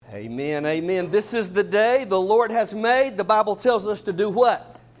Amen, amen. This is the day the Lord has made. The Bible tells us to do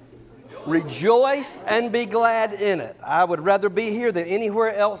what? Rejoice and be glad in it. I would rather be here than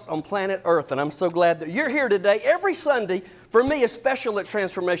anywhere else on planet Earth, and I'm so glad that you're here today. Every Sunday, for me, is special at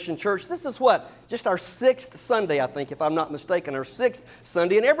Transformation Church. This is what? Just our 6th Sunday, I think, if I'm not mistaken, our 6th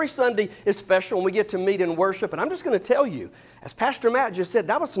Sunday. And every Sunday is special when we get to meet and worship. And I'm just going to tell you, as Pastor Matt just said,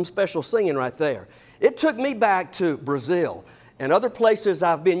 that was some special singing right there. It took me back to Brazil and other places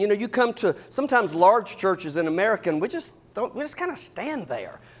I've been. You know, you come to sometimes large churches in America, and we just kind of stand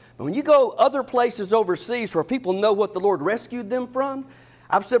there. But when you go other places overseas where people know what the Lord rescued them from,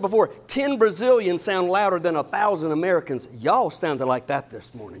 I've said before, 10 Brazilians sound louder than 1,000 Americans. Y'all sounded like that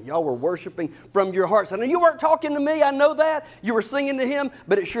this morning. Y'all were worshiping from your hearts. I know you weren't talking to me, I know that. You were singing to Him,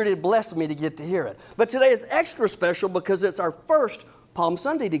 but it sure did bless me to get to hear it. But today is extra special because it's our first Palm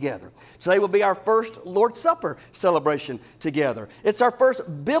Sunday together. Today will be our first Lord's Supper celebration together. It's our first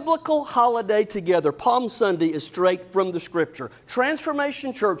biblical holiday together. Palm Sunday is straight from the Scripture.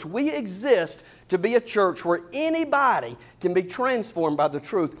 Transformation Church, we exist to be a church where anybody can be transformed by the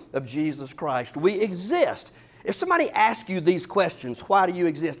truth of Jesus Christ. We exist. If somebody asks you these questions, why do you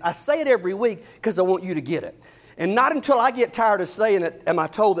exist? I say it every week because I want you to get it. And not until I get tired of saying it am I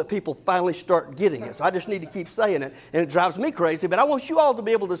told that people finally start getting it. So I just need to keep saying it, and it drives me crazy. But I want you all to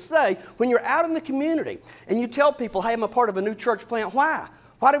be able to say, when you're out in the community and you tell people, hey, I'm a part of a new church plant, why?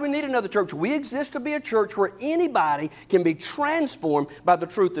 Why do we need another church? We exist to be a church where anybody can be transformed by the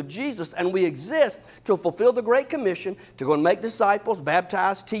truth of Jesus, and we exist to fulfill the Great Commission, to go and make disciples,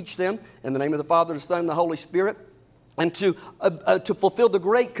 baptize, teach them in the name of the Father, the Son, and the Holy Spirit, and to fulfill the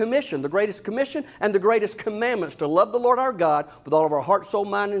Great Commission, the greatest commission and the greatest commandments, to love the Lord our God with all of our heart, soul,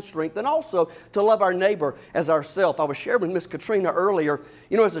 mind, and strength, and also to love our neighbor as ourselves. I was sharing with Miss Katrina earlier,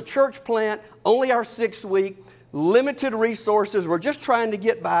 you know, as a church plant, only our 6th week, limited resources, we're just trying to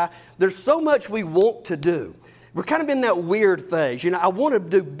get by. There's so much we want to do. We're kind of in that weird phase. You know, I want to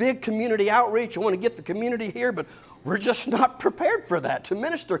do big community outreach. I want to get the community here, but we're just not prepared for that, to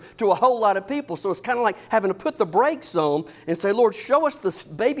minister to a whole lot of people. So it's kind of like having to put the brakes on and say, Lord, show us the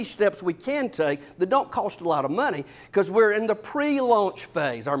baby steps we can take that don't cost a lot of money, because we're in the pre-launch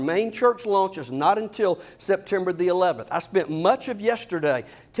phase. Our main church launch is not until September the 11th. I spent much of yesterday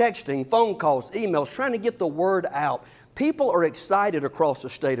texting, phone calls, emails, trying to get the word out. People are excited across the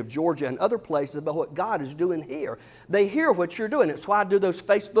state of Georgia and other places about what God is doing here. They hear what you're doing. It's why I do those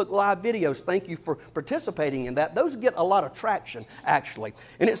Facebook Live videos. Thank you for participating in that. Those get a lot of traction, actually.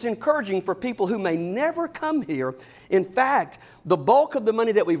 And it's encouraging for people who may never come here. In fact, the bulk of the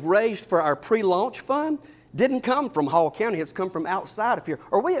money that we've raised for our pre-launch fund didn't come from Hall County. It's come from outside of here.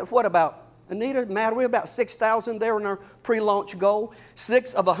 Are we at what about, Anita, Matt, are we about 6,000 there in our pre-launch goal?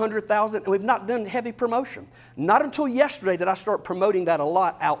 6 of 100,000, and we've not done heavy promotion. Not until yesterday did I start promoting that a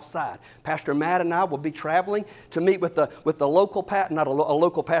lot outside. Pastor Matt and I will be traveling to meet with the local, not a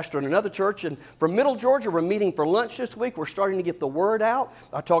local pastor in another church. And from Middle Georgia, we're meeting for lunch this week. We're starting to get the word out.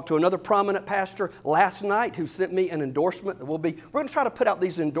 I talked to another prominent pastor last night who sent me an endorsement. We're going to try to put out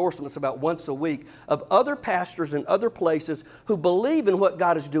these endorsements about once a week of other pastors in other places who believe in what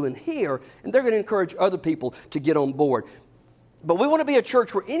God is doing here, and they're going to encourage other people to get on board. But we want to be a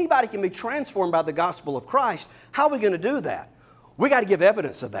church where anybody can be transformed by the gospel of Christ. How are we going to do that? We got to give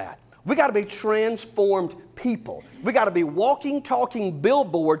evidence of that. We got to be transformed people. We got to be walking, talking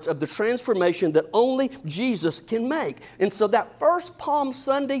billboards of the transformation that only Jesus can make. And so that first Palm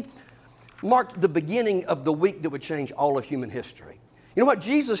Sunday marked the beginning of the week that would change all of human history. You know what?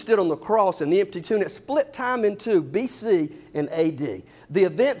 Jesus did on the cross and the empty tomb, it split time in two, BC and AD. The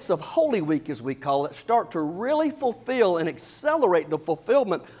events of Holy Week, as we call it, start to really fulfill and accelerate the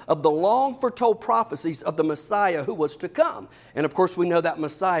fulfillment of the long foretold prophecies of the Messiah who was to come. And of course, we know that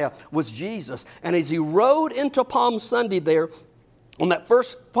Messiah was Jesus. And as He rode into Palm Sunday there, on that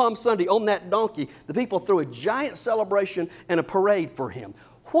first Palm Sunday, on that donkey, the people threw a giant celebration and a parade for Him.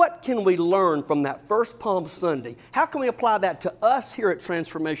 What can we learn from that first Palm Sunday? How can we apply that to us here at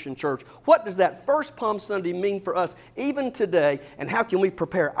Transformation Church? What does that first Palm Sunday mean for us even today? And how can we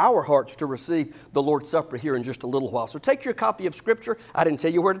prepare our hearts to receive the Lord's Supper here in just a little while? So take your copy of Scripture. I didn't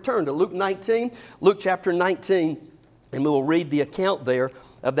tell you where to turn, to Luke chapter 19, and we will read the account there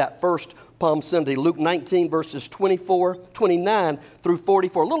of that first Palm Sunday. Luke 19, verses 29 through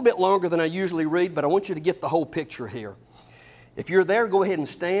 44. A little bit longer than I usually read, but I want you to get the whole picture here. If you're there, go ahead and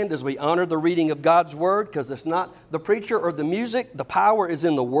stand as we honor the reading of God's Word, because it's not the preacher or the music. The power is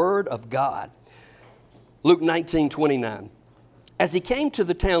in the Word of God. Luke 19:29. As He came to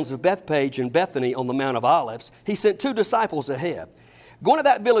the towns of Bethpage and Bethany on the Mount of Olives, He sent 2 disciples ahead. Go into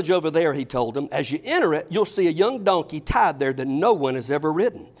that village over there, he told them. As you enter it, you'll see a young donkey tied there that no one has ever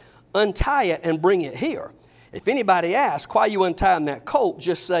ridden. Untie it and bring it here. If anybody asks, why are you untying that colt,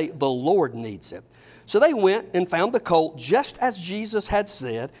 just say, the Lord needs it. So they went and found the colt just as Jesus had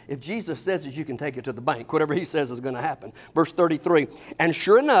said. If Jesus says that, you can take it to the bank. Whatever he says is going to happen. Verse 33, and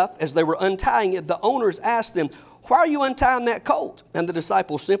sure enough, as they were untying it, the owners asked them, why are you untying that colt? And the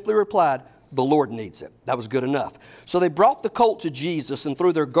disciples simply replied, the Lord needs it. That was good enough. So they brought the colt to Jesus and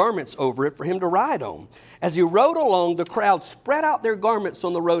threw their garments over it for him to ride on. As he rode along, the crowd spread out their garments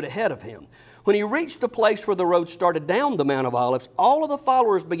on the road ahead of him. When he reached the place where the road started down the Mount of Olives, all of the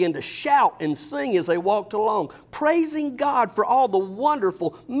followers began to shout and sing as they walked along, praising God for all the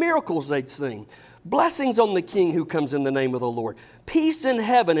wonderful miracles they'd seen. Blessings on the King who comes in the name of the Lord. Peace in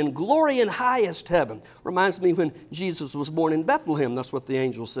heaven and glory in highest heaven. Reminds me when Jesus was born in Bethlehem. That's what the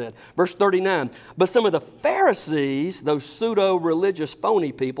angel said. Verse 39. But some of the Pharisees, those pseudo-religious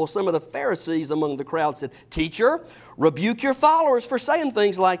phony people, some of the Pharisees among the crowd said, Teacher, rebuke your followers for saying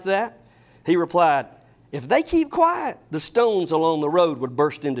things like that. He replied, if they keep quiet, the stones along the road would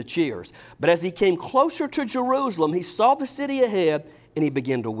burst into cheers. But as he came closer to Jerusalem, he saw the city ahead and he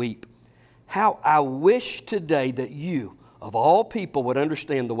began to weep. How I wish today that you, of all people, would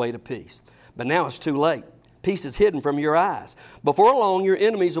understand the way to peace. But now it's too late. Peace is hidden from your eyes. Before long, your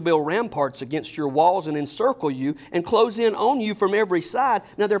enemies will build ramparts against your walls and encircle you and close in on you from every side.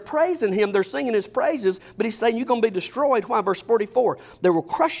 Now they're praising him, they're singing his praises, but he's saying you're going to be destroyed. Why? Verse 44, they will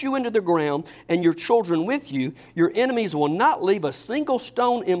crush you into the ground and your children with you. Your enemies will not leave a single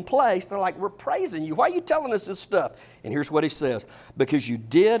stone in place. They're like, we're praising you. Why are you telling us this stuff? And here's what he says, because you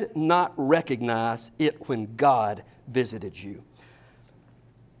did not recognize it when God visited you.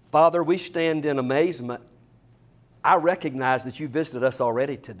 Father, we stand in amazement. I recognize that you visited us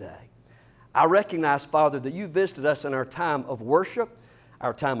already today. I recognize, Father, that you visited us in our time of worship,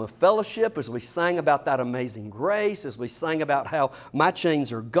 our time of fellowship, as we sang about that amazing grace, as we sang about how my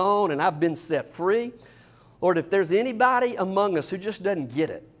chains are gone and I've been set free. Lord, if there's anybody among us who just doesn't get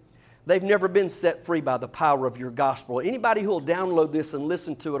it, they've never been set free by the power of your gospel. Anybody who will download this and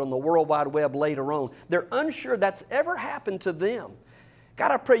listen to it on the World Wide Web later on, they're unsure that's ever happened to them. God,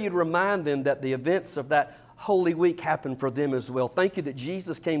 I pray you'd remind them that the events of that Holy Week happened for them as well. Thank you that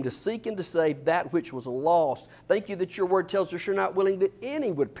Jesus came to seek and to save that which was lost. Thank you that your word tells us you're not willing that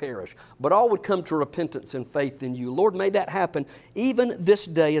any would perish, but all would come to repentance and faith in you. Lord, may that happen even this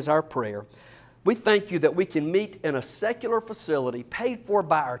day is our prayer. We thank you that we can meet in a secular facility paid for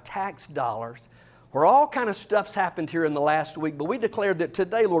by our tax dollars, where all kind of stuff's happened here in the last week. But we declare that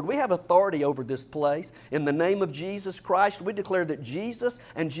today, Lord, we have authority over this place. In the name of Jesus Christ, we declare that Jesus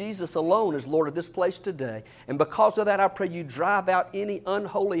and Jesus alone is Lord of this place today. And because of that, I pray you drive out any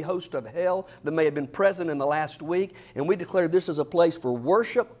unholy host of hell that may have been present in the last week. And we declare this is a place for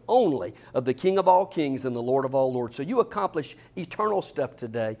worship only of the King of all kings and the Lord of all lords. So you accomplish eternal stuff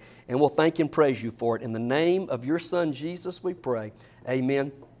today, and we'll thank and praise you for it. In the name of your Son, Jesus, we pray.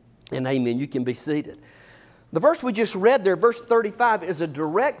 Amen. And amen. You can be seated. The verse we just read there, verse 35, is a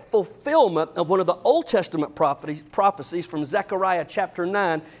direct fulfillment of one of the Old Testament prophecies from Zechariah chapter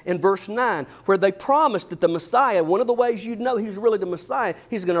 9 and verse 9, where they promised that the Messiah, one of the ways you'd know he's really the Messiah,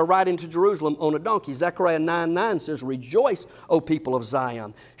 he's going to ride into Jerusalem on a donkey. Zechariah 9:9 says, rejoice, O people of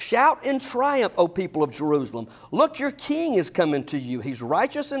Zion. Shout in triumph, O people of Jerusalem. Look, your king is coming to you. He's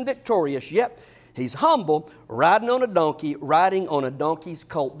righteous and victorious, yet he's humble, riding on a donkey's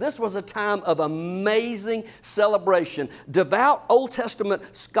colt. This was a time of amazing celebration. Devout Old Testament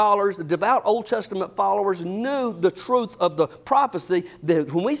scholars, devout Old Testament followers knew the truth of the prophecy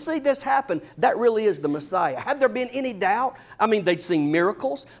that when we see this happen, that really is the Messiah. Had there been any doubt? I mean, they'd seen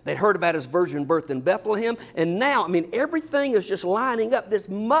miracles. They'd heard about his virgin birth in Bethlehem. And now, everything is just lining up. This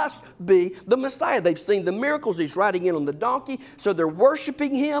must be the Messiah. They've seen the miracles. He's riding in on the donkey. So they're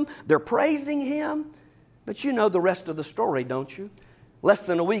worshiping him. They're praising him. But you know the rest of the story, don't you? Less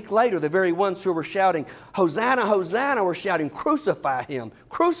than a week later, the very ones who were shouting, Hosanna, Hosanna, were shouting, crucify him,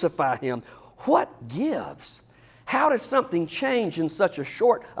 crucify him. What gives? How does something change in such a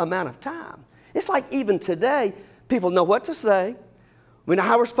short amount of time? It's like even today, people know what to say. We know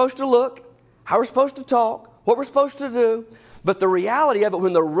how we're supposed to look, how we're supposed to talk, what we're supposed to do. But the reality of it,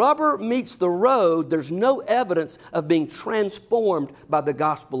 when the rubber meets the road, there's no evidence of being transformed by the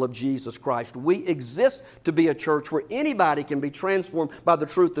gospel of Jesus Christ. We exist to be a church where anybody can be transformed by the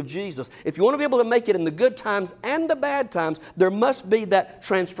truth of Jesus. If you want to be able to make it in the good times and the bad times, there must be that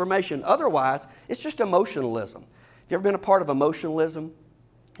transformation. Otherwise, it's just emotionalism. Have you ever been a part of emotionalism?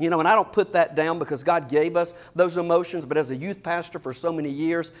 And I don't put that down because God gave us those emotions, but as a youth pastor for so many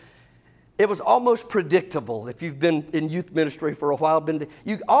years, It was almost predictable. If you've been in youth ministry for a while,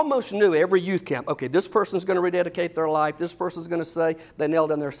 you almost knew every youth camp, okay, this person's going to rededicate their life. This person's going to say they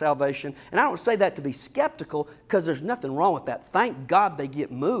nailed in their salvation. And I don't say that to be skeptical, because there's nothing wrong with that. Thank God they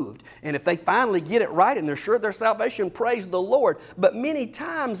get moved. And if they finally get it right and they're sure of their salvation, praise the Lord. But many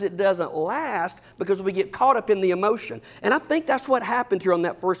times it doesn't last because we get caught up in the emotion. And I think that's what happened here on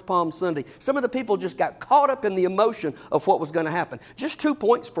that first Palm Sunday. Some of the people just got caught up in the emotion of what was going to happen. Just 2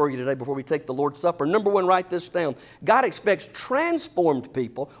 points for you today before we take the Lord's Supper. Number one, write this down. God expects transformed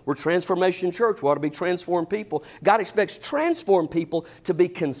people. We're Transformation Church. We ought to be transformed people. God expects transformed people to be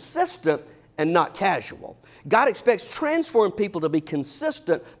consistent and not casual. God expects transformed people to be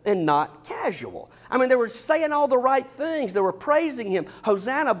consistent and not casual. I mean, they were saying all the right things. They were praising Him.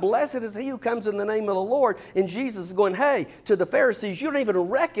 Hosanna, blessed is he who comes in the name of the Lord. And Jesus is going, hey, to the Pharisees, you don't even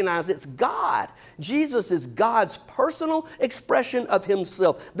recognize it's God. Jesus is God's personal expression of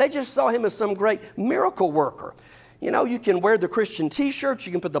Himself. They just saw Him as some great miracle worker. You know, you can wear the Christian t-shirts,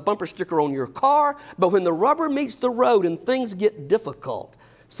 you can put the bumper sticker on your car, but when the rubber meets the road and things get difficult,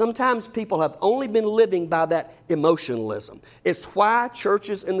 sometimes people have only been living by that emotionalism. It's why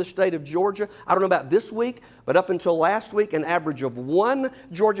churches in the state of Georgia, I don't know about this week, but up until last week, an average of one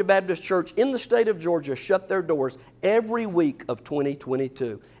Georgia Baptist church in the state of Georgia shut their doors every week of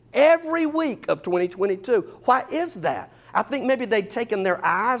 2022. Every week of 2022. Why is that? I think maybe they'd taken their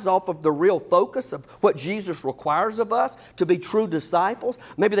eyes off of the real focus of what Jesus requires of us to be true disciples.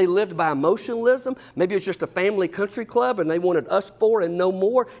 Maybe they lived by emotionalism. Maybe it's just a family country club and they wanted us for and no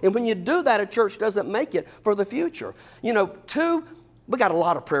more. And when you do that, a church doesn't make it for the future. You know, we got a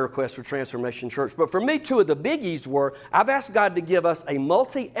lot of prayer requests for Transformation Church, but for me, two of the biggies were, I've asked God to give us a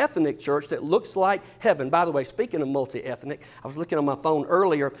multi-ethnic church that looks like heaven. By the way, speaking of multi-ethnic, I was looking on my phone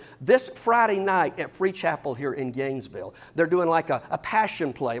earlier. This Friday night at Free Chapel here in Gainesville, they're doing like a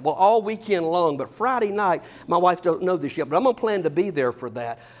passion play. Well, all weekend long, but Friday night, my wife don't know this yet, but I'm going to plan to be there for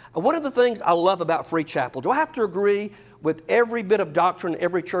that. One of the things I love about Free Chapel, do I have to agree with every bit of doctrine,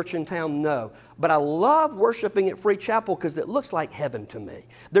 every church in town? No. But I love worshiping at Free Chapel because it looks like heaven to me.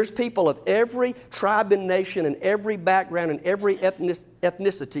 There's people of every tribe and nation and every background and every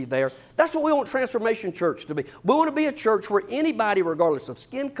ethnicity there. That's what we want Transformation Church to be. We want to be a church where anybody, regardless of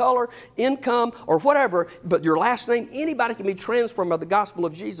skin color, income, or whatever, but your last name, anybody can be transformed by the gospel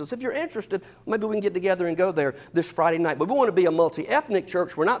of Jesus. If you're interested, maybe we can get together and go there this Friday night. But we want to be a multi-ethnic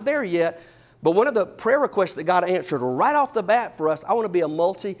church. We're not there yet. But one of the prayer requests that God answered right off the bat for us, I want to be a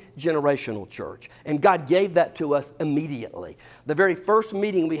multi-generational church. And God gave that to us immediately. The very first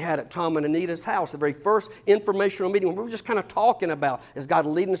meeting we had at Tom and Anita's house, the very first informational meeting, we were just kind of talking about, is God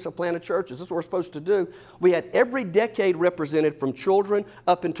leading us to plant a church? Is this what we're supposed to do? We had every decade represented from children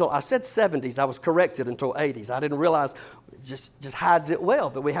up until, I said 70s, I was corrected until 80s. I didn't realize, it just hides it well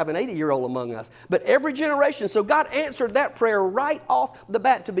that we have an 80-year-old among us. But every generation, so God answered that prayer right off the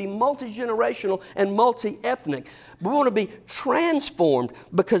bat to be multi-generational and multi-ethnic. We want to be transformed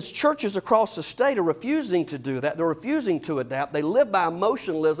because churches across the state are refusing to do that. They're refusing to adapt. They live by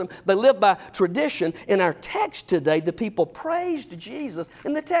emotionalism. They live by tradition. In our text today, the people praised Jesus.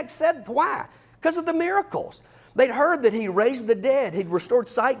 And the text said why? Because of the miracles. They'd heard that He raised the dead. He'd restored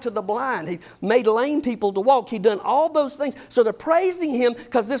sight to the blind. He made lame people to walk. He'd done all those things. So they're praising Him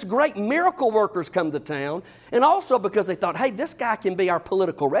because this great miracle worker's come to town. And also because they thought, hey, this guy can be our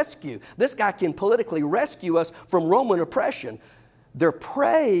political rescue. This guy can politically rescue us from Roman oppression. Their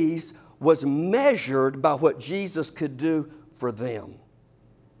praise was measured by what Jesus could do for them.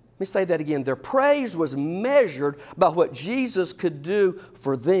 Let me say that again. Their praise was measured by what Jesus could do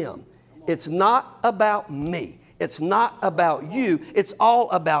for them. It's not about me. It's not about you. It's all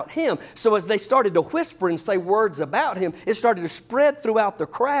about Him. So as they started to whisper and say words about Him, it started to spread throughout the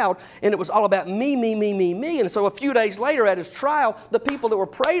crowd, and it was all about me, me, me, me, me. And so a few days later at His trial, the people that were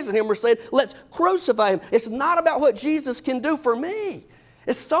praising Him were saying, let's crucify Him. It's not about what Jesus can do for me.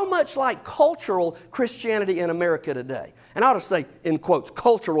 It's so much like cultural Christianity in America today. And I ought to say, in quotes,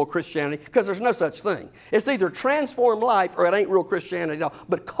 cultural Christianity, because there's no such thing. It's either transformed life or it ain't real Christianity at all.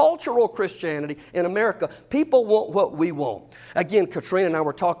 But cultural Christianity in America, people want what we want. Again, Katrina and I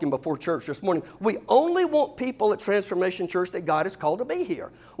were talking before church this morning. We only want people at Transformation Church that God has called to be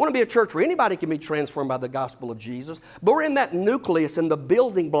here. We want to be a church where anybody can be transformed by the gospel of Jesus. But we're in that nucleus in the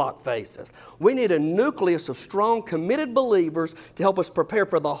building block phases. We need a nucleus of strong, committed believers to help us prepare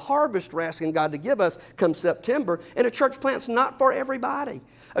for the harvest we're asking God to give us come September. And a church plant's not for everybody.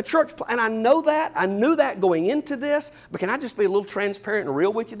 And I know that. I knew that going into this. But can I just be a little transparent and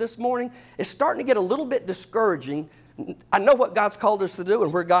real with you this morning? It's starting to get a little bit discouraging. I know what God's called us to do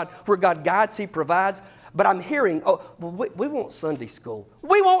and where God guides, He provides. But I'm hearing, we want Sunday school.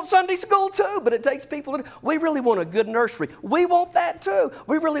 We want Sunday school too, but it takes people. We really want a good nursery. We want that too.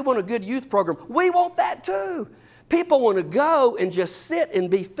 We really want a good youth program. We want that too. People want to go and just sit and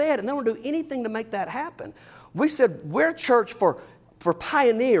be fed, and they don't do anything to make that happen. We said we're church for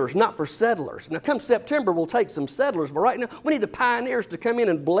pioneers, not for settlers. Now, come September, we'll take some settlers, but right now we need the pioneers to come in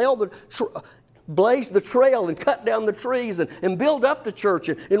and blaze the trail and cut down the trees and build up the church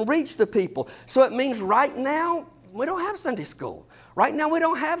and reach the people. So it means right now we don't have Sunday school. Right now we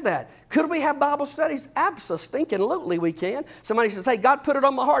don't have that. Could we have Bible studies? Absolutely we can. Somebody says, hey, God put it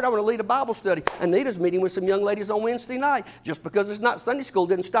on my heart. I want to lead a Bible study. Anita's meeting with some young ladies on Wednesday night. Just because it's not Sunday school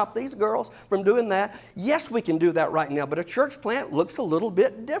didn't stop these girls from doing that. Yes, we can do that right now, but a church plant looks a little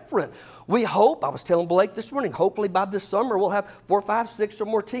bit different. We hope, I was telling Blake this morning, hopefully by this summer we'll have 4, 5, 6 or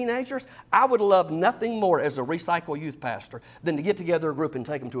more teenagers. I would love nothing more as a Recycle youth pastor than to get together a group and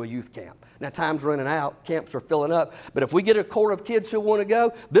take them to a youth camp. Now, time's running out. Camps are filling up. But if we get a core of kids who want to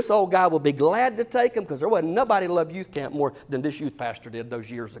go, this old guy will be glad to take them because there wasn't nobody loved youth camp more than this youth pastor did those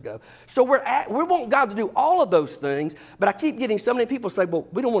years ago. So we want God to do all of those things, but I keep getting so many people say, well,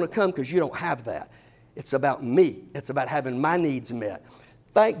 we don't want to come because you don't have that. It's about me. It's about having my needs met.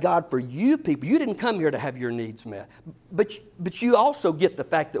 Thank God for you people. You didn't come here to have your needs met. But you also get the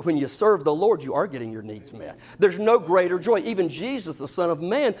fact that when you serve the Lord, you are getting your needs met. There's no greater joy. Even Jesus, the Son of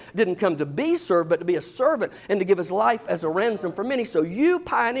Man, didn't come to be served, but to be a servant and to give his life as a ransom for many. So you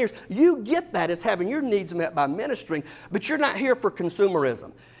pioneers, you get that as having your needs met by ministering, but you're not here for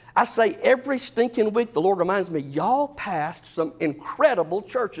consumerism. I say every stinking week, the Lord reminds me, y'all passed some incredible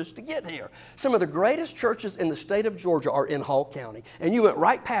churches to get here. Some of the greatest churches in the state of Georgia are in Hall County, and you went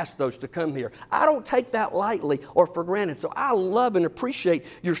right past those to come here. I don't take that lightly or for granted, so I love and appreciate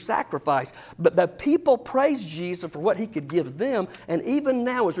your sacrifice. But the people praise Jesus for what he could give them, and even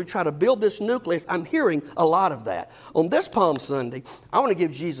now as we try to build this nucleus, I'm hearing a lot of that. On this Palm Sunday, I want to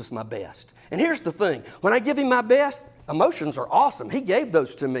give Jesus my best. And here's the thing, when I give him my best, emotions are awesome. He gave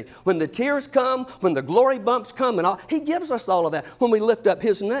those to me. When the tears come, when the glory bumps come, and all, he gives us all of that when we lift up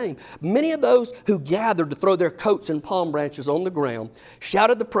his name. Many of those who gathered to throw their coats and palm branches on the ground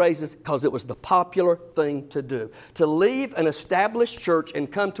shouted the praises because it was the popular thing to do. To leave an established church and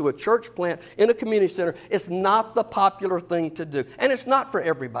come to a church plant in a community center, it's not the popular thing to do. And it's not for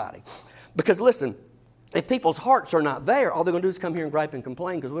everybody. Because listen, if people's hearts are not there, all they're going to do is come here and gripe and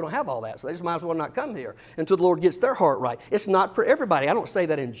complain because we don't have all that. So they just might as well not come here until the Lord gets their heart right. It's not for everybody. I don't say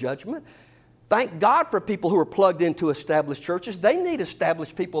that in judgment. Thank God for people who are plugged into established churches. They need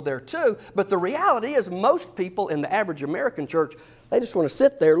established people there too. But the reality is most people in the average American church, they just want to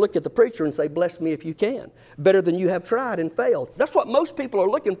sit there, look at the preacher and say, bless me if you can. Better than you have tried and failed. That's what most people are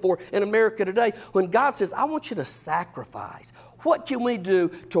looking for in America today. When God says, I want you to sacrifice. What can we do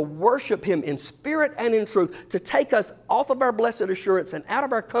to worship him in spirit and in truth, to take us off of our blessed assurance and out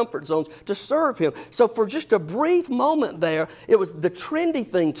of our comfort zones to serve him? So for just a brief moment there, it was the trendy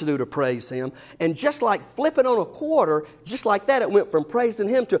thing to do to praise him. And just like flipping on a quarter, just like that, it went from praising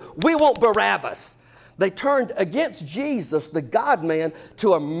him to, we want Barabbas. They turned against Jesus, the God-man,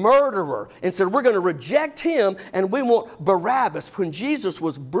 to a murderer and said, we're going to reject him and we want Barabbas. When Jesus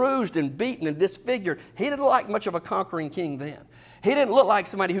was bruised and beaten and disfigured, he didn't look like much of a conquering king then. He didn't look like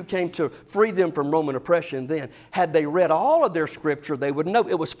somebody who came to free them from Roman oppression then. Had they read all of their scripture, they would know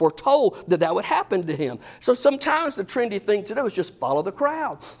it was foretold that that would happen to him. So sometimes the trendy thing to do is just follow the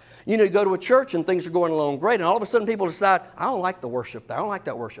crowd. You know, you go to a church and things are going along great, and all of a sudden people decide, I don't like the worship there. I don't like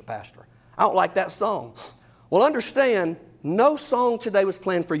that worship pastor. I don't like that song. Well, understand, no song today was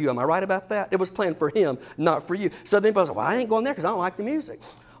planned for you. Am I right about that? It was planned for him, not for you. So then people say, well, I ain't going there because I don't like the music.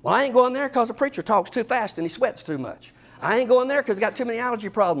 Well, I ain't going there because the preacher talks too fast and he sweats too much. I ain't going there because he's got too many allergy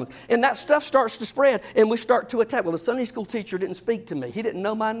problems. And that stuff starts to spread, and we start to attack. Well, the Sunday school teacher didn't speak to me. He didn't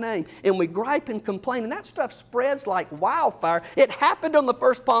know my name. And we gripe and complain, and that stuff spreads like wildfire. It happened on the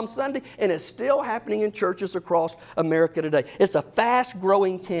first Palm Sunday, and it's still happening in churches across America today. It's a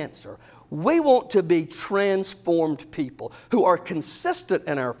fast-growing cancer. We want to be transformed people who are consistent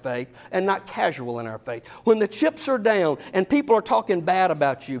in our faith and not casual in our faith. When the chips are down and people are talking bad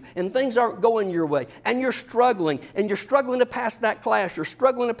about you and things aren't going your way and you're struggling to pass that class, you're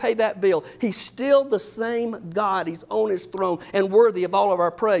struggling to pay that bill, he's still the same God. He's on his throne and worthy of all of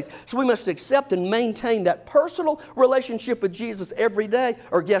our praise. So we must accept and maintain that personal relationship with Jesus every day,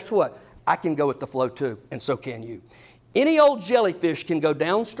 or guess what? I can go with the flow too, and so can you. Any old jellyfish can go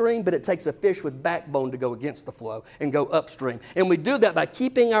downstream, but it takes a fish with backbone to go against the flow and go upstream. And we do that by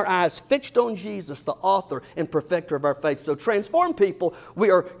keeping our eyes fixed on Jesus, the author and perfecter of our faith. So transformed people, we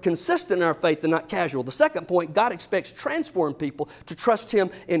are consistent in our faith and not casual. The second point, God expects transformed people to trust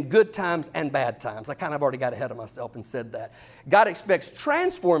Him in good times and bad times. I kind of already got ahead of myself and said that. God expects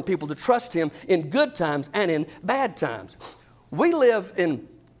transformed people to trust Him in good times and in bad times. We live in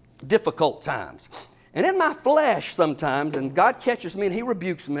difficult times. And in my flesh sometimes, and God catches me and He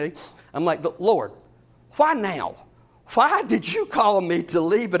rebukes me, I'm like, Lord, why now? Why did you call me to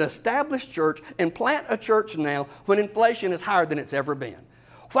leave an established church and plant a church now when inflation is higher than it's ever been?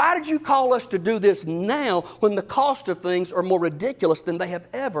 Why did you call us to do this now when the cost of things are more ridiculous than they have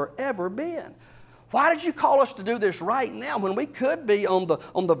ever been? Why did you call us to do this right now when we could be on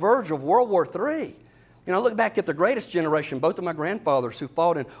the verge of World War III? You know, I look back at the greatest generation, both of my grandfathers who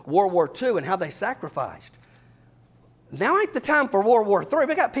fought in World War II and how they sacrificed. Now ain't the time for World War III.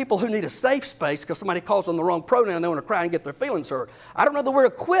 We got people who need a safe space because somebody calls them the wrong pronoun and they want to cry and get their feelings hurt. I don't know that we're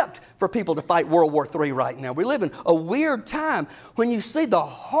equipped for people to fight World War III right now. We live in a weird time when you see the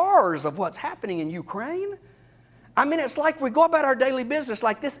horrors of what's happening in Ukraine. I mean, it's like we go about our daily business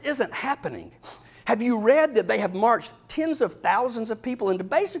like this isn't happening. Have you read that they have marched tens of thousands of people into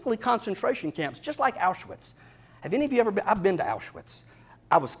basically concentration camps, just like Auschwitz? Have any of you ever been? I've been to Auschwitz.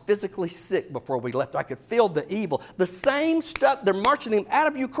 I was physically sick before we left. I could feel the evil. The same stuff, they're marching them out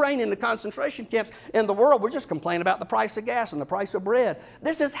of Ukraine into concentration camps in the world. We're just complaining about the price of gas and the price of bread.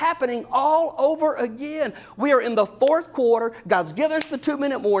 This is happening all over again. We are in the fourth quarter. God's given us the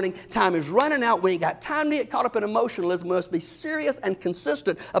 2-minute warning. Time is running out. We ain't got time to get caught up in emotionalism. We must be serious and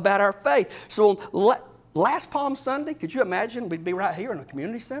consistent about our faith. So last Palm Sunday, could you imagine we'd be right here in a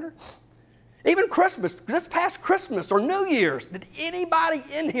community center? Even Christmas, this past Christmas or New Year's, did anybody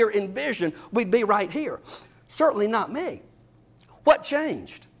in here envision we'd be right here? Certainly not me. What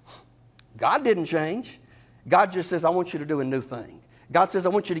changed? God didn't change. God just says, I want you to do a new thing. God says, I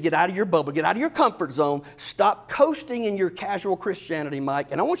want you to get out of your bubble, get out of your comfort zone, stop coasting in your casual Christianity, Mike,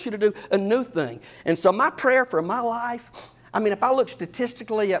 and I want you to do a new thing. And so my prayer for my life, I mean, if I look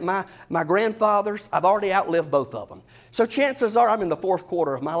statistically at my grandfathers, I've already outlived both of them. So chances are I'm in the fourth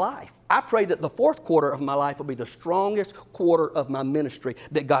quarter of my life. I pray that the fourth quarter of my life will be the strongest quarter of my ministry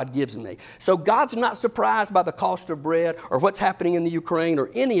that God gives me. So God's not surprised by the cost of bread or what's happening in the Ukraine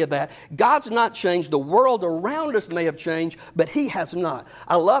or any of that. God's not changed. The world around us may have changed, but He has not.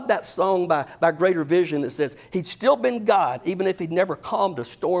 I love that song by Greater Vision that says, He'd still been God even if He'd never calmed a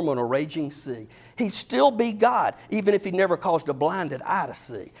storm on a raging sea. He'd still be God, even if He never caused a blinded eye to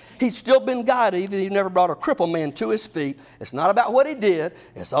see. He'd still been God, even if He never brought a crippled man to his feet. It's not about what He did.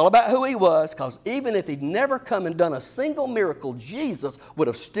 It's all about who He was, because even if He'd never come and done a single miracle, Jesus would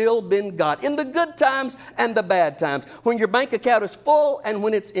have still been God in the good times and the bad times. When your bank account is full and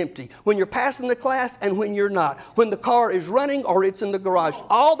when it's empty. When you're passing the class and when you're not. When the car is running or it's in the garage.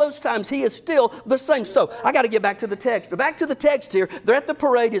 All those times He is still the same. So I got to get back to the text. Back to the text here. They're at the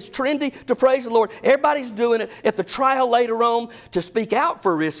parade. It's trendy to praise the Lord. Everybody's doing it. At the trial later on, to speak out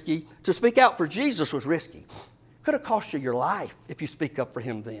for Jesus was risky. Could have cost you your life if you speak up for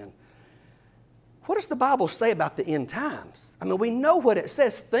Him then. What does the Bible say about the end times? I mean, we know what it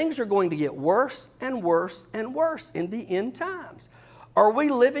says. Things are going to get worse and worse and worse in the end times. Are we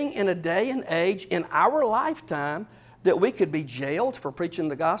living in a day and age in our lifetime that we could be jailed for preaching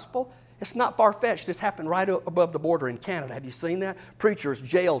the gospel? It's not far-fetched. This happened right above the border in Canada. Have you seen that? Preachers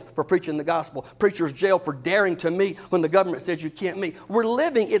jailed for preaching the gospel. Preachers jailed for daring to meet when the government says you can't meet. We're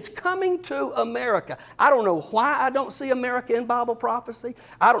living. It's coming to America. I don't know why I don't see America in Bible prophecy.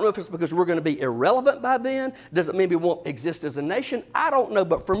 I don't know if it's because we're going to be irrelevant by then. Does it mean we won't exist as a nation? I don't know.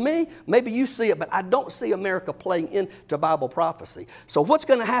 But for me, maybe you see it, but I don't see America playing into Bible prophecy. So what's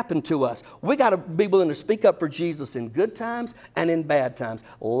going to happen to us? We got to be willing to speak up for Jesus in good times and in bad times.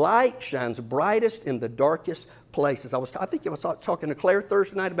 Light shines brightest in the darkest places. I think I was talking to Claire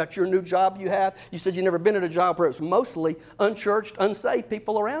Thursday night about your new job you have. You said you've never been at a job where it's mostly unchurched, unsaved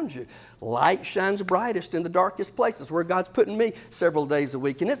people around you. Light shines brightest in the darkest places, where God's putting me several days a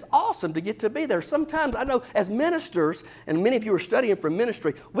week. And it's awesome to get to be there. Sometimes I know as ministers, and many of you are studying for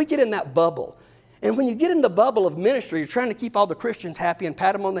ministry, we get in that bubble. And when you get in the bubble of ministry, you're trying to keep all the Christians happy and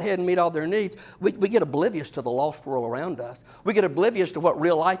pat them on the head and meet all their needs. We get oblivious to the lost world around us. We get oblivious to what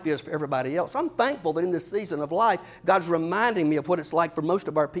real life is for everybody else. I'm thankful that in this season of life, God's reminding me of what it's like for most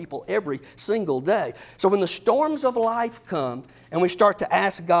of our people every single day. So when the storms of life come and we start to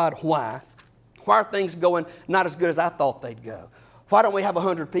ask God why are things going not as good as I thought they'd go? Why don't we have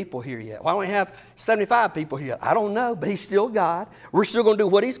 100 people here yet? Why don't we have 75 people here yet? I don't know, but He's still God. We're still going to do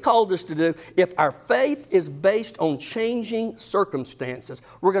what He's called us to do. If our faith is based on changing circumstances,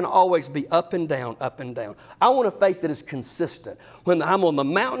 we're going to always be up and down, up and down. I want a faith that is consistent. When I'm on the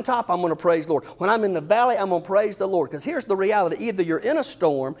mountaintop, I'm going to praise the Lord. When I'm in the valley, I'm going to praise the Lord. Because here's the reality. Either you're in a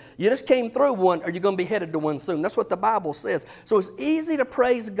storm, you just came through one, or you're going to be headed to one soon. That's what the Bible says. So it's easy to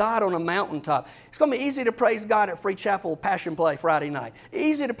praise God on a mountaintop. It's going to be easy to praise God at Free Chapel Passion Play Friday night.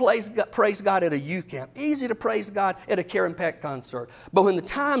 Easy to praise God at a youth camp. Easy to praise God at a Karen Peck concert. But when the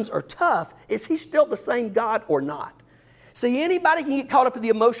times are tough, is He still the same God or not? See, anybody can get caught up in the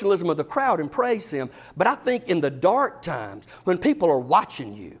emotionalism of the crowd and praise Him. But I think in the dark times, when people are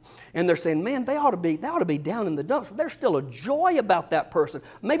watching you and they're saying, man, they ought to be down in the dumps. There's still a joy about that person.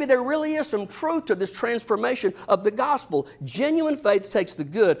 Maybe there really is some truth to this transformation of the gospel. Genuine faith takes the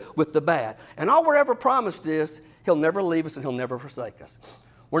good with the bad. And all we're ever promised is He'll never leave us and He'll never forsake us.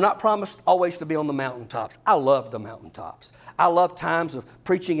 We're not promised always to be on the mountaintops. I love the mountaintops. I love times of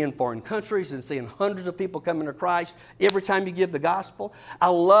preaching in foreign countries and seeing hundreds of people coming to Christ every time you give the gospel. I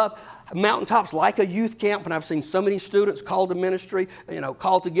love mountaintops like a youth camp when I've seen so many students called to ministry,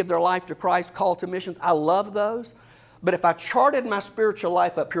 called to give their life to Christ, called to missions. I love those. But if I charted my spiritual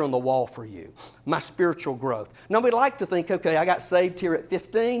life up here on the wall for you, my spiritual growth, now we'd like to think, okay, I got saved here at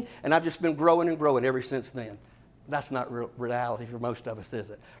 15 and I've just been growing and growing ever since then. That's not reality for most of us, is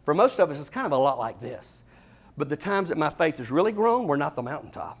it? For most of us, it's kind of a lot like this. But the times that my faith has really grown were not the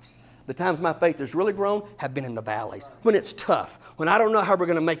mountaintops. The times my faith has really grown have been in the valleys, when it's tough, when I don't know how we're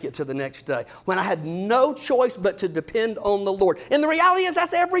going to make it to the next day, when I had no choice but to depend on the Lord. And the reality is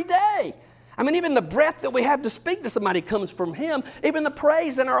that's every day. I mean, even the breath that we have to speak to somebody comes from Him. Even the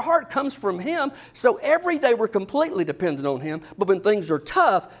praise in our heart comes from Him. So every day we're completely dependent on Him. But when things are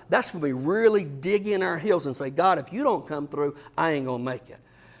tough, that's when we really dig in our heels and say, God, if you don't come through, I ain't going to make it.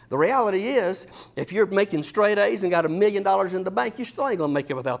 The reality is, if you're making straight A's and got $1 million in the bank, you still ain't going to make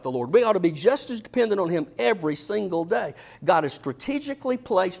it without the Lord. We ought to be just as dependent on Him every single day. God has strategically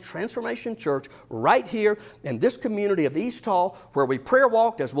placed Transformation Church right here in this community of East Hall, where we prayer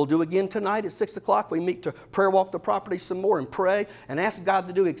walked, as we'll do again tonight at 6 o'clock. We meet to prayer walk the property some more and pray and ask God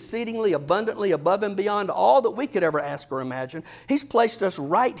to do exceedingly abundantly above and beyond all that we could ever ask or imagine. He's placed us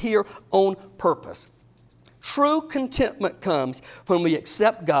right here on purpose. True contentment comes when we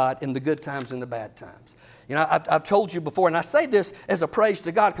accept God in the good times and the bad times. I've told you before, and I say this as a praise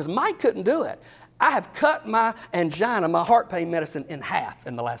to God because Mike couldn't do it. I have cut my angina, my heart pain medicine, in half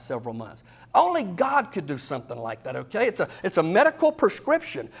in the last several months. Only God could do something like that, okay? It's a medical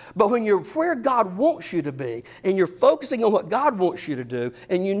prescription. But when you're where God wants you to be and you're focusing on what God wants you to do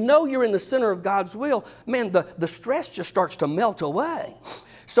and you know you're in the center of God's will, man, the stress just starts to melt away.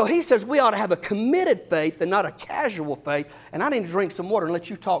 So He says we ought to have a committed faith and not a casual faith. And I need to drink some water and let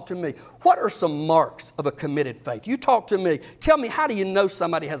you talk to me. What are some marks of a committed faith? You talk to me. Tell me, how do you know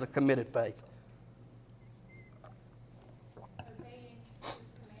somebody has a committed faith? Obeying His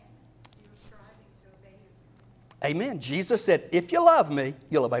commandments. You're striving to obey His. Amen. Jesus said, if you love me,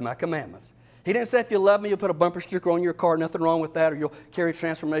 you'll obey my commandments. He didn't say if you love me, you'll put a bumper sticker on your car, nothing wrong with that, or you'll carry a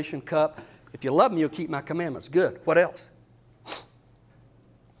transformation cup. If you love me, you'll keep my commandments. Good. What else?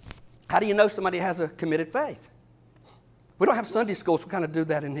 How do you know somebody has a committed faith? We don't have Sunday school, so we kind of do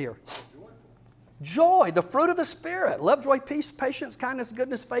that in here. Joy, the fruit of the Spirit. Love, joy, peace, patience, kindness,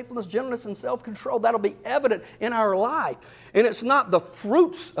 goodness, faithfulness, gentleness, and self-control. That'll be evident in our life. And it's not the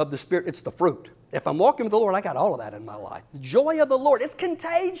fruits of the Spirit, it's the fruit. If I'm walking with the Lord, I got all of that in my life. The joy of the Lord, it's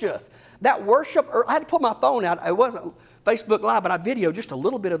contagious. That worship, I had to pull my phone out. It wasn't Facebook Live, but I videoed just a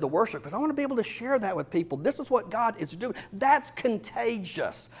little bit of the worship because I want to be able to share that with people. This is what God is doing. That's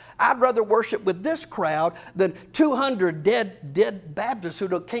contagious. I'd rather worship with this crowd than 200 dead Baptists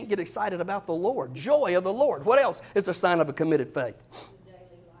who can't get excited about the Lord. Joy of the Lord. What else is a sign of a committed faith?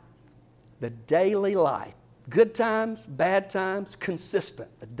 The daily life. Good times, bad times, consistent.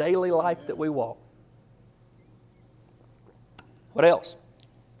 The daily life that we walk. What else?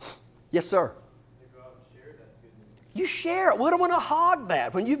 Yes, sir. You share it. We don't want to hog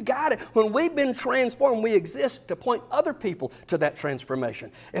that. When you've got it, when we've been transformed, we exist to point other people to that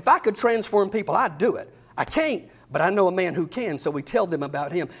transformation. If I could transform people, I'd do it. I can't, but I know a man who can, so we tell them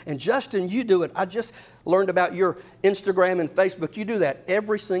about him. And Justin, you do it. I just learned about your Instagram and Facebook. You do that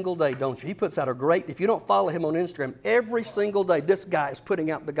every single day, don't you? He puts out a great, if you don't follow him on Instagram, every single day, this guy is putting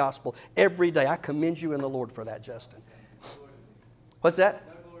out the gospel every day. I commend you in the Lord for that, Justin. What's that?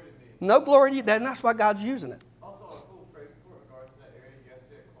 No glory to me. No glory to you. That's why God's using it.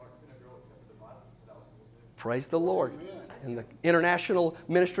 Praise the Lord. In the international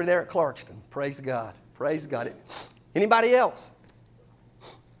ministry there at Clarkston. Praise God. Praise God. Anybody else?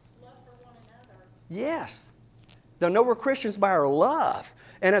 Yes. They'll know we're Christians by our love.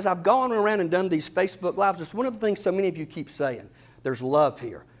 And as I've gone around and done these Facebook Lives, it's one of the things so many of you keep saying. There's love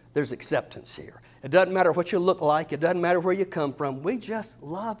here. There's acceptance here. It doesn't matter what you look like. It doesn't matter where you come from. We just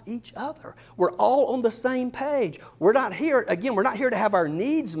love each other. We're all on the same page. We're not here to have our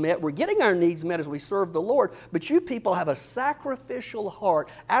needs met. We're getting our needs met as we serve the Lord. But you people have a sacrificial heart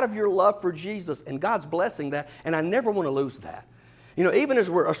out of your love for Jesus, and God's blessing that, and I never want to lose that. You know, even as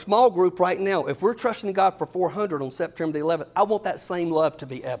we're a small group right now, if we're trusting God for 400 on September the 11th, I want that same love to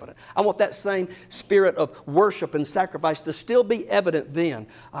be evident. I want that same spirit of worship and sacrifice to still be evident then.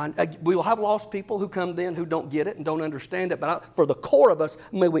 We will have lost people who come then who don't get it and don't understand it, but for the core of us,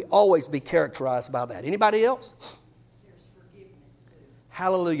 may we always be characterized by that. Anybody else? There's forgiveness too.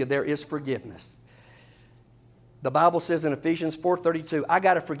 Hallelujah, there is forgiveness. The Bible says in Ephesians 4:32, I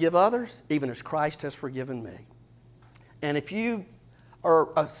got to forgive others even as Christ has forgiven me. And if you're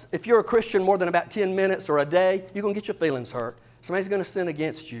a Christian more than about 10 minutes or a day, you're going to get your feelings hurt. Somebody's going to sin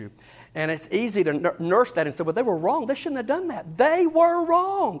against you. And it's easy to nurse that and say, well, they were wrong. They shouldn't have done that. They were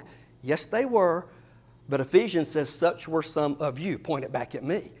wrong. Yes, they were. But Ephesians says, such were some of you. Point it back at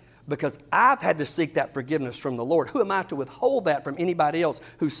me. Because I've had to seek that forgiveness from the Lord. Who am I to withhold that from anybody else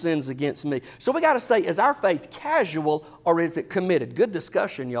who sins against me? So we got to say, is our faith casual or is it committed? Good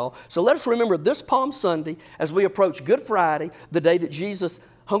discussion, y'all. So let us remember this Palm Sunday as we approach Good Friday, the day that Jesus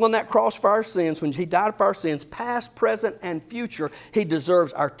hung on that cross for our sins, when He died for our sins, past, present, and future. He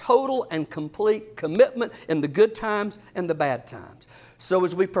deserves our total and complete commitment in the good times and the bad times. So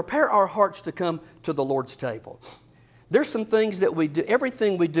as we prepare our hearts to come to the Lord's table, there's some things that we do.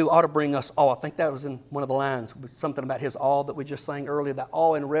 Everything we do ought to bring us awe. I think that was in one of the lines, something about His awe that we just sang earlier, that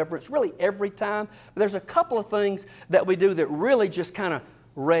awe and reverence, really every time. But there's a couple of things that we do that really just kind of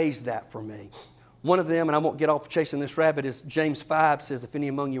raise that for me. One of them, and I won't get off chasing this rabbit, is James 5 says, if any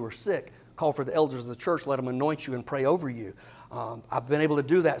among you are sick, call for the elders of the church, let them anoint you and pray over you. I've been able to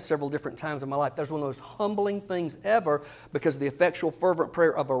do that several different times in my life. That's one of those humbling things ever, because the effectual fervent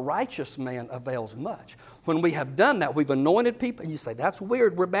prayer of a righteous man avails much. When we have done that, we've anointed people, and you say, that's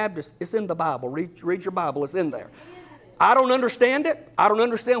weird, we're Baptists. It's in the Bible. Read your Bible, it's in there. I don't understand it. I don't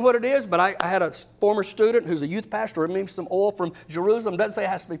understand what it is, but I had a former student who's a youth pastor bring me some oil from Jerusalem. Doesn't say it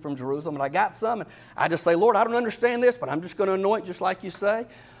has to be from Jerusalem, but I got some, and I just say, Lord, I don't understand this, but I'm just going to anoint just like you say.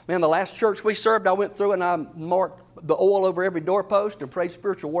 Man, the last church we served, I went through and I marked the oil over every doorpost and prayed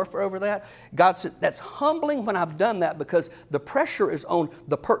spiritual warfare over that. God said, that's humbling when I've done that, because the pressure is on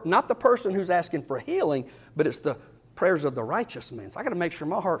not the person who's asking for healing, but it's the prayers of the righteous man. So I got to make sure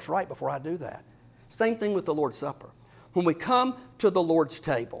my heart's right before I do that. Same thing with the Lord's Supper. When we come to the Lord's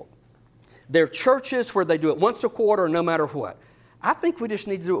table, there are churches where they do it once a quarter, no matter what. I think we just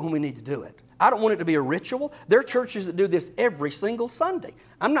need to do it when we need to do it. I don't want it to be a ritual. There are churches that do this every single Sunday.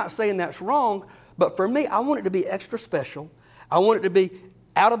 I'm not saying that's wrong, but for me, I want it to be extra special. I want it to be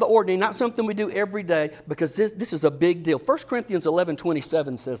out of the ordinary, not something we do every day, because this is a big deal. 1 Corinthians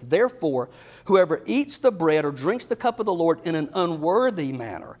 11:27 says, therefore, whoever eats the bread or drinks the cup of the Lord in an unworthy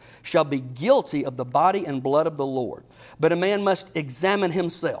manner shall be guilty of the body and blood of the Lord. But a man must examine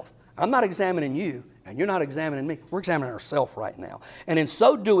himself. I'm not examining you, and you're not examining me. We're examining ourselves right now. And in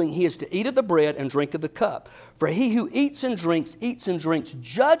so doing, he is to eat of the bread and drink of the cup. For he who eats and drinks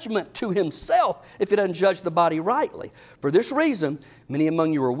judgment to himself if he doesn't judge the body rightly. For this reason, many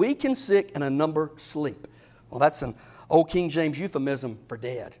among you are weak and sick, and a number sleep. Well, that's an old King James euphemism for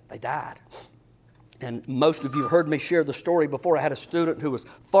dead. They died. And most of you heard me share the story before. I had a student who was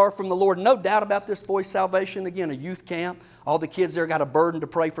far from the Lord. No doubt about this boy's salvation. Again, a youth camp. All the kids there got a burden to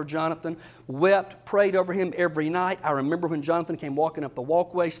pray for Jonathan. Wept, prayed over him every night. I remember when Jonathan came walking up the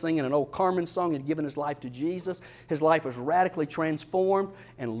walkway singing an old Carmen song and given his life to Jesus. His life was radically transformed,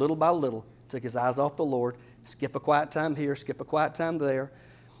 and little by little took his eyes off the Lord. Skip a quiet time here, skip a quiet time there.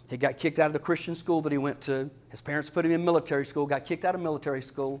 He got kicked out of the Christian school that he went to. His parents put him in military school, got kicked out of military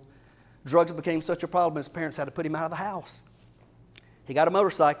school. Drugs became such a problem, his parents had to put him out of the house. He got a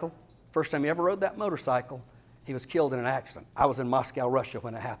motorcycle. First time he ever rode that motorcycle, he was killed in an accident. I was in Moscow, Russia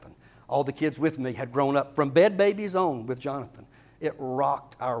when it happened. All the kids with me had grown up from bed babies on with Jonathan. It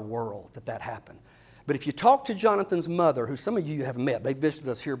rocked our world that happened. But if you talk to Jonathan's mother, who some of you have met, they visited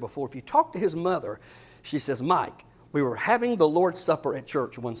us here before. If you talk to his mother, she says, Mike, we were having the Lord's Supper at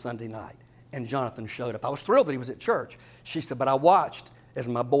church one Sunday night, and Jonathan showed up. I was thrilled that he was at church. She said, but I watched as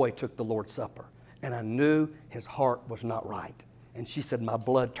my boy took the Lord's Supper, and I knew his heart was not right. And she said, my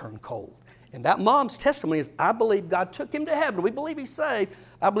blood turned cold. And that mom's testimony is, I believe God took him to heaven. We believe he's saved.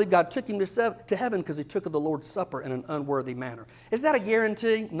 I believe God took him to heaven because he took of the Lord's Supper in an unworthy manner. Is that a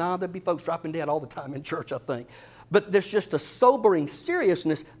guarantee? No, there'd be folks dropping dead all the time in church, I think. But there's just a sobering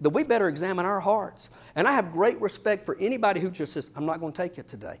seriousness that we better examine our hearts. And I have great respect for anybody who just says, I'm not going to take it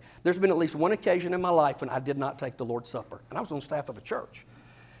today. There's been at least one occasion in my life when I did not take the Lord's Supper. And I was on staff of a church.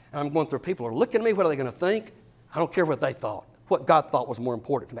 And I'm going through, people are looking at me, what are they going to think? I don't care what they thought. What God thought was more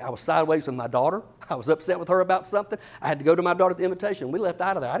important to me. I was sideways with my daughter. I was upset with her about something. I had to go to my daughter at the invitation. We left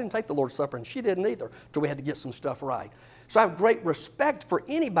out of there. I didn't take the Lord's Supper, and she didn't either, until we had to get some stuff right. So I have great respect for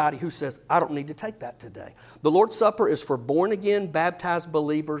anybody who says, I don't need to take that today. The Lord's Supper is for born-again, baptized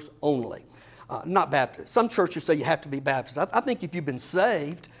believers only. Not baptized. Some churches say you have to be baptized. I think if you've been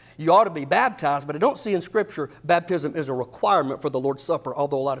saved, you ought to be baptized, but I don't see in Scripture baptism is a requirement for the Lord's Supper,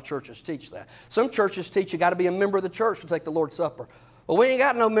 although a lot of churches teach that. Some churches teach you got to be a member of the church to take the Lord's Supper. Well, we ain't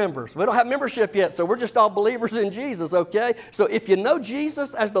got no members. We don't have membership yet, so we're just all believers in Jesus, okay? So if you know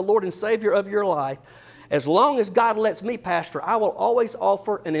Jesus as the Lord and Savior of your life, as long as God lets me pastor, I will always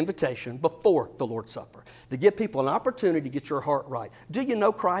offer an invitation before the Lord's Supper to give people an opportunity to get your heart right. Do you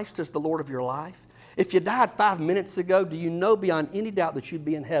know Christ as the Lord of your life? If you died 5 minutes ago, do you know beyond any doubt that you'd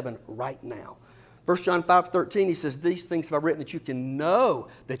be in heaven right now? 1 John 5:13, he says, these things have I written that you can know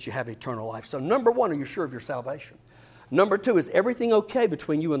that you have eternal life. So number one, are you sure of your salvation? Number two, is everything okay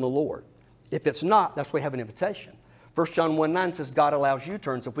between you and the Lord? If it's not, that's why we have an invitation. 1 John 1:9 says God allows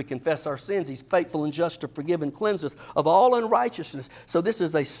U-turns. If we confess our sins, He's faithful and just to forgive and cleanse us of all unrighteousness. So this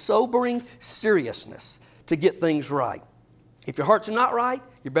is a sobering seriousness to get things right. If your heart's not right,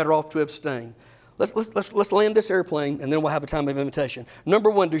 you're better off to abstain. Let's land this airplane, and then we'll have a time of invitation. Number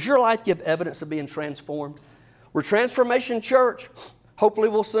one, does your life give evidence of being transformed? We're Transformation Church. Hopefully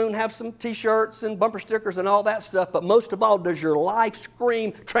we'll soon have some T-shirts and bumper stickers and all that stuff. But most of all, does your life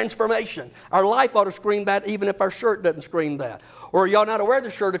scream transformation? Our life ought to scream that even if our shirt doesn't scream that. Or are y'all not aware of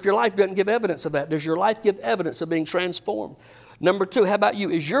the shirt if your life doesn't give evidence of that? Does your life give evidence of being transformed? Number two, how about you?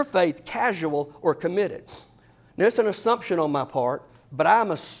 Is your faith casual or committed? Now, it's an assumption on my part, but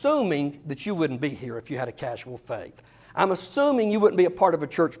I'm assuming that you wouldn't be here if you had a casual faith. I'm assuming you wouldn't be a part of a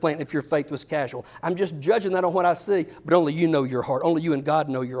church plant if your faith was casual. I'm just judging that on what I see, but only you know your heart. Only you and God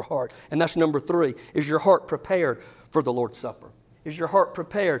know your heart. And that's number three. Is your heart prepared for the Lord's Supper? Is your heart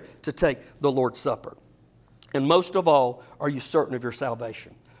prepared to take the Lord's Supper? And most of all, are you certain of your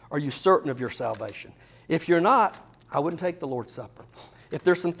salvation? Are you certain of your salvation? If you're not, I wouldn't take the Lord's Supper. If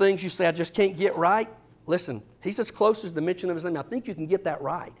there's some things you say, I just can't get right, listen, He's as close as the mention of His name. I think you can get that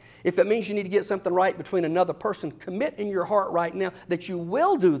right. If it means you need to get something right between another person, commit in your heart right now that you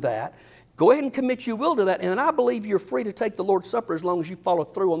will do that. Go ahead and commit you will do that. And I believe you're free to take the Lord's Supper as long as you follow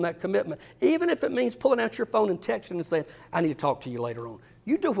through on that commitment. Even if it means pulling out your phone and texting and saying, I need to talk to you later on.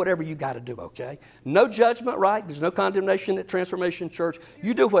 You do whatever you got to do, okay? No judgment, right? There's no condemnation at Transformation Church.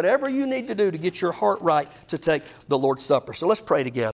 You do whatever you need to do to get your heart right to take the Lord's Supper. So let's pray together.